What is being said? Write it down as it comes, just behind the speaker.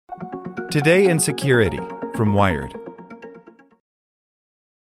Today in Security from Wired.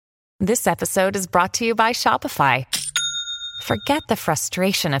 This episode is brought to you by Shopify. Forget the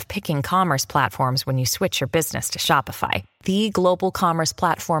frustration of picking commerce platforms when you switch your business to Shopify, the global commerce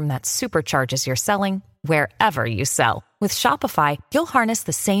platform that supercharges your selling wherever you sell. With Shopify, you'll harness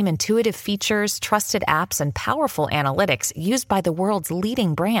the same intuitive features, trusted apps, and powerful analytics used by the world's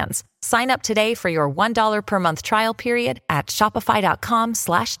leading brands. Sign up today for your $1 per month trial period at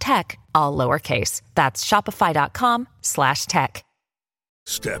shopify.com/tech, all lowercase. That's shopify.com/tech.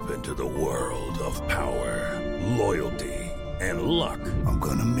 Step into the world of power, loyalty, and luck. I'm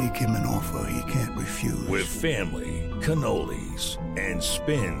gonna make him an offer he can't refuse. With family, cannolis, and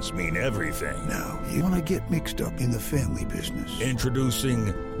spins mean everything. Now, you wanna get mixed up in the family business.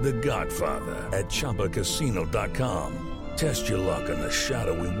 Introducing The Godfather at ChumbaCasino.com. Test your luck in the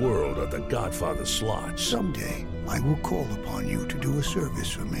shadowy world of The Godfather slot. Someday, I will call upon you to do a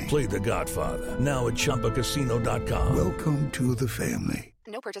service for me. Play The Godfather, now at ChumbaCasino.com. Welcome to the family.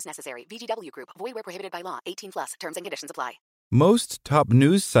 No purchase necessary. VGW Group. Void where prohibited by law. 18+. Terms and conditions apply. Most top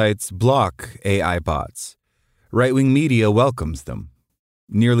news sites block AI bots. Right-wing media welcomes them.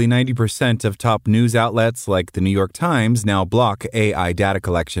 Nearly 90% of top news outlets like the New York Times now block AI data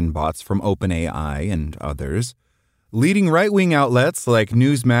collection bots from OpenAI and others. Leading right-wing outlets like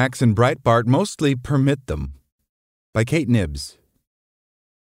Newsmax and Breitbart mostly permit them. By Kate Knibbs.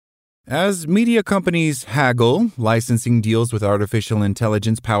 As media companies haggle licensing deals with artificial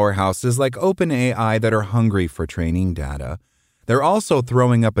intelligence powerhouses like OpenAI that are hungry for training data, they're also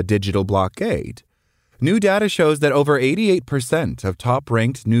throwing up a digital blockade. New data shows that over 88% of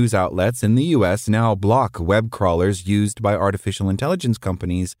top-ranked news outlets in the U.S. now block web crawlers used by artificial intelligence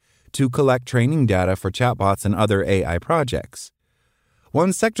companies to collect training data for chatbots and other AI projects.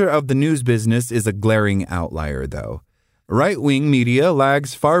 One sector of the news business is a glaring outlier, though. Right-wing media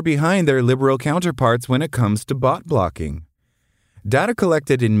lags far behind their liberal counterparts when it comes to bot blocking. Data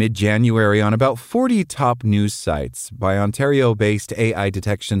collected in mid-January on about 40 top news sites by Ontario-based AI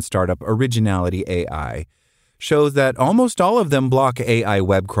detection startup Originality AI shows that almost all of them block AI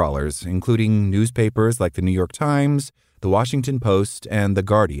web crawlers, including newspapers like the New York Times, the Washington Post, and The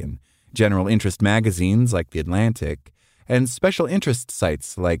Guardian, general interest magazines like The Atlantic, and special interest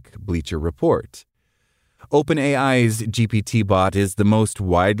sites like Bleacher Report. OpenAI's GPT bot is the most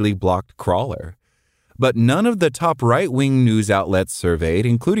widely blocked crawler. But none of the top right-wing news outlets surveyed,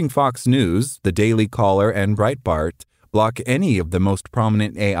 including Fox News, The Daily Caller, and Breitbart, block any of the most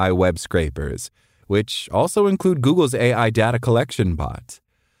prominent AI web scrapers, which also include Google's AI data collection bot.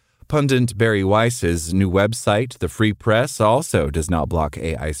 Pundit Barry Weiss's new website, The Free Press, also does not block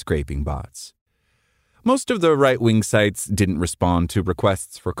AI scraping bots. Most of the right-wing sites didn't respond to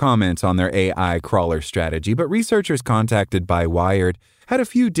requests for comment on their AI crawler strategy, but researchers contacted by Wired had a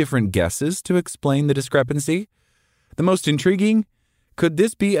few different guesses to explain the discrepancy. The most intriguing? Could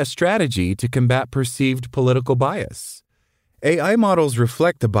this be a strategy to combat perceived political bias? AI models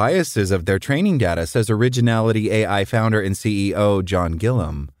reflect the biases of their training data, says Originality AI founder and CEO John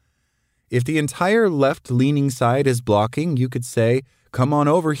Gillam. If the entire left-leaning side is blocking, you could say, come on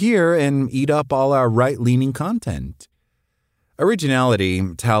over here and eat up all our right-leaning content. Originality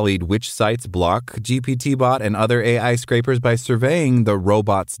tallied which sites block GPTbot and other AI scrapers by surveying the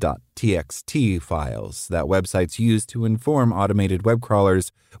robots.txt files that websites use to inform automated web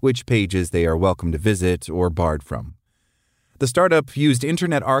crawlers which pages they are welcome to visit or barred from. The startup used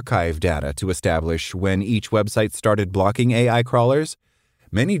Internet Archive data to establish when each website started blocking AI crawlers.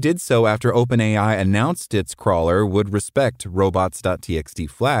 Many did so after OpenAI announced its crawler would respect robots.txt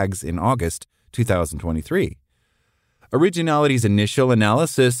flags in August 2023. Originality's initial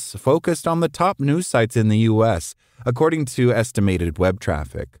analysis focused on the top news sites in the U.S. According to estimated web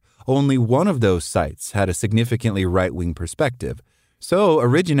traffic, only one of those sites had a significantly right-wing perspective. So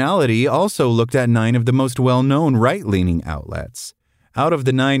Originality also looked at 9 of the most well-known right-leaning outlets. Out of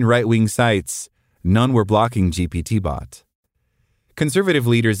the 9 right-wing sites, none were blocking GPTbot. Conservative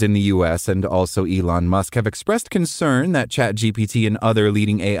leaders in the U.S. and also Elon Musk have expressed concern that ChatGPT and other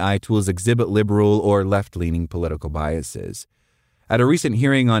leading AI tools exhibit liberal or left-leaning political biases. At a recent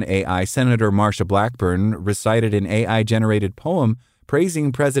hearing on AI, Senator Marsha Blackburn recited an AI-generated poem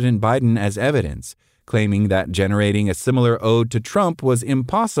praising President Biden as evidence, claiming that generating a similar ode to Trump was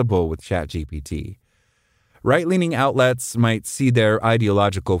impossible with ChatGPT. Right-leaning outlets might see their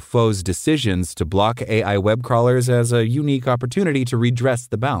ideological foes' decisions to block AI web crawlers as a unique opportunity to redress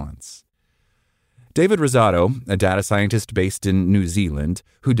the balance. David Rosado, a data scientist based in New Zealand,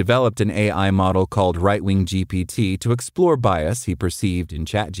 who developed an AI model called Right-Wing GPT to explore bias he perceived in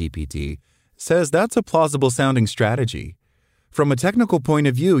ChatGPT, says that's a plausible-sounding strategy. From a technical point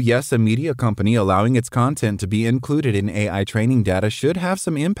of view, yes, a media company allowing its content to be included in AI training data should have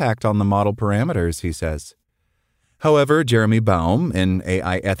some impact on the model parameters, he says. However, Jeremy Baum, an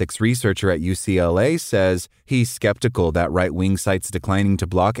AI ethics researcher at UCLA, says he's skeptical that right-wing sites declining to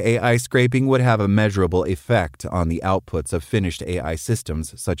block AI scraping would have a measurable effect on the outputs of finished AI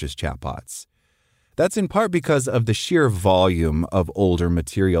systems such as chatbots. That's in part because of the sheer volume of older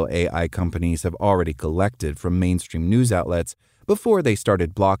material AI companies have already collected from mainstream news outlets before they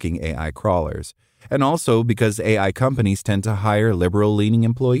started blocking AI crawlers, and also because AI companies tend to hire liberal-leaning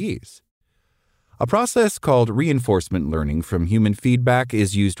employees. A process called reinforcement learning from human feedback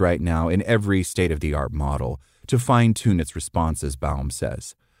is used right now in every state-of-the-art model to fine-tune its responses, Baum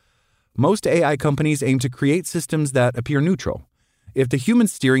says. Most AI companies aim to create systems that appear neutral. If the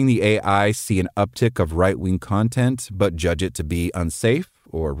humans steering the AI see an uptick of right-wing content but judge it to be unsafe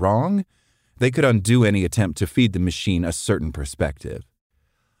or wrong, they could undo any attempt to feed the machine a certain perspective.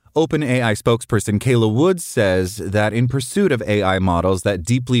 OpenAI spokesperson Kayla Woods says that in pursuit of AI models that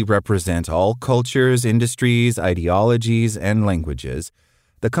deeply represent all cultures, industries, ideologies, and languages,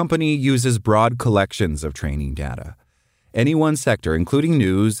 the company uses broad collections of training data. Any one sector, including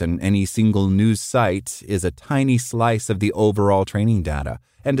news and any single news site, is a tiny slice of the overall training data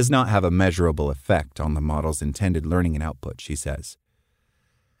and does not have a measurable effect on the model's intended learning and output, she says.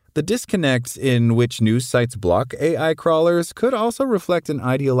 The disconnect in which news sites block AI crawlers could also reflect an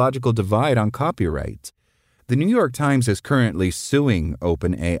ideological divide on copyright. The New York Times is currently suing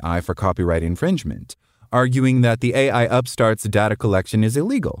OpenAI for copyright infringement, arguing that the AI upstart's data collection is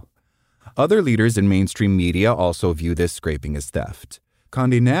illegal. Other leaders in mainstream media also view this scraping as theft.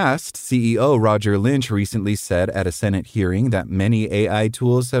 Condé Nast CEO Roger Lynch recently said at a Senate hearing that many AI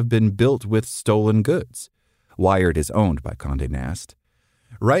tools have been built with stolen goods. Wired is owned by Condé Nast.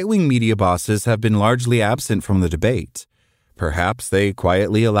 Right-wing media bosses have been largely absent from the debate. Perhaps they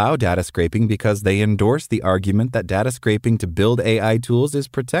quietly allow data scraping because they endorse the argument that data scraping to build AI tools is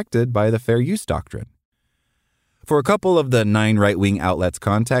protected by the fair use doctrine. For a couple of the 9 right-wing outlets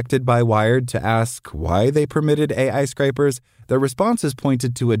contacted by Wired to ask why they permitted AI scrapers, their responses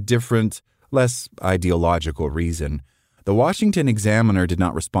pointed to a different, less ideological reason. The Washington Examiner did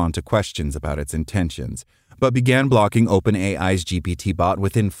not respond to questions about its intentions, but began blocking OpenAI's GPT bot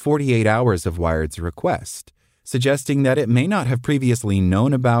within 48 hours of Wired's request, suggesting that it may not have previously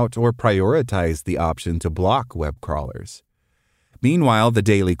known about or prioritized the option to block web crawlers. Meanwhile, the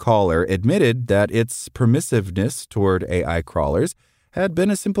Daily Caller admitted that its permissiveness toward AI crawlers had been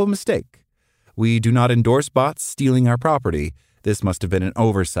a simple mistake. "We do not endorse bots stealing our property. This must have been an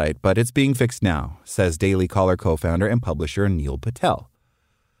oversight, but it's being fixed now," says Daily Caller co-founder and publisher Neil Patel.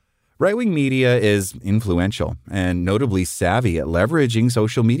 Right-wing media is influential and notably savvy at leveraging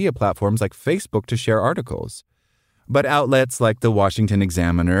social media platforms like Facebook to share articles. But outlets like the Washington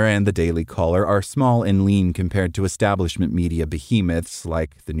Examiner and the Daily Caller are small and lean compared to establishment media behemoths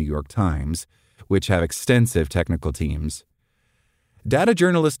like the New York Times, which have extensive technical teams. Data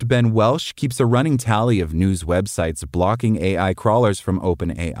journalist Ben Welsh keeps a running tally of news websites blocking AI crawlers from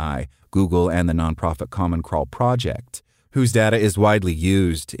OpenAI, Google, and the nonprofit Common Crawl Project, whose data is widely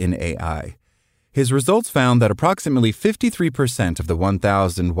used in AI. His results found that approximately 53% of the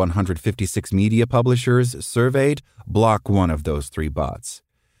 1,156 media publishers surveyed block one of those 3 bots.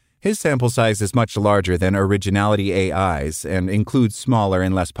 His sample size is much larger than Originality AI's and includes smaller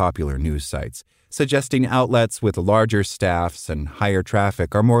and less popular news sites, suggesting outlets with larger staffs and higher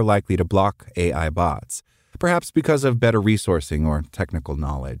traffic are more likely to block AI bots, perhaps because of better resourcing or technical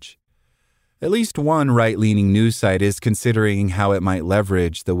knowledge. At least one right-leaning news site is considering how it might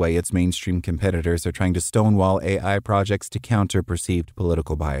leverage the way its mainstream competitors are trying to stonewall AI projects to counter perceived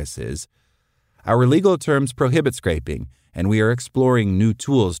political biases. "Our legal terms prohibit scraping, and we are exploring new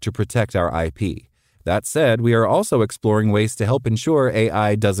tools to protect our IP. That said, we are also exploring ways to help ensure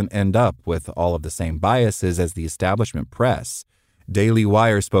AI doesn't end up with all of the same biases as the establishment press," Daily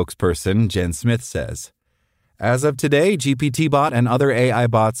Wire spokesperson Jen Smith says. As of today, GPT-Bot and other AI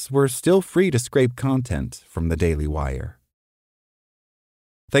bots were still free to scrape content from the Daily Wire.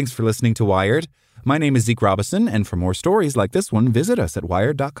 Thanks for listening to Wired. My name is Zeke Robison, and for more stories like this one, visit us at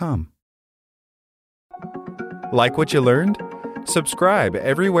Wired.com. Like what you learned? Subscribe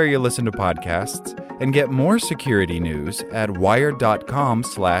everywhere you listen to podcasts and get more security news at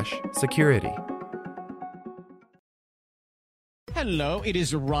Wired.com/security. Hello, it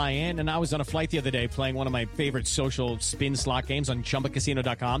is Ryan, and I was on a flight the other day playing one of my favorite social spin slot games on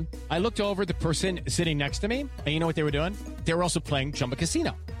ChumbaCasino.com. I looked over at the person sitting next to me, and you know what they were doing? They were also playing Chumba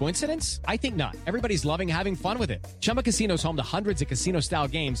Casino. Coincidence? I think not. Everybody's loving having fun with it. Chumba Casino is home to hundreds of casino-style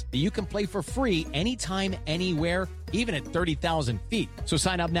games that you can play for free anytime, anywhere, even at 30,000 feet. So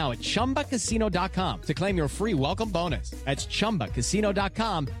sign up now at ChumbaCasino.com to claim your free welcome bonus. That's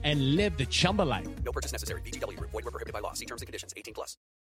ChumbaCasino.com and live the Chumba life. No purchase necessary. VGW Group. Void where prohibited by law. See terms and conditions. 18+.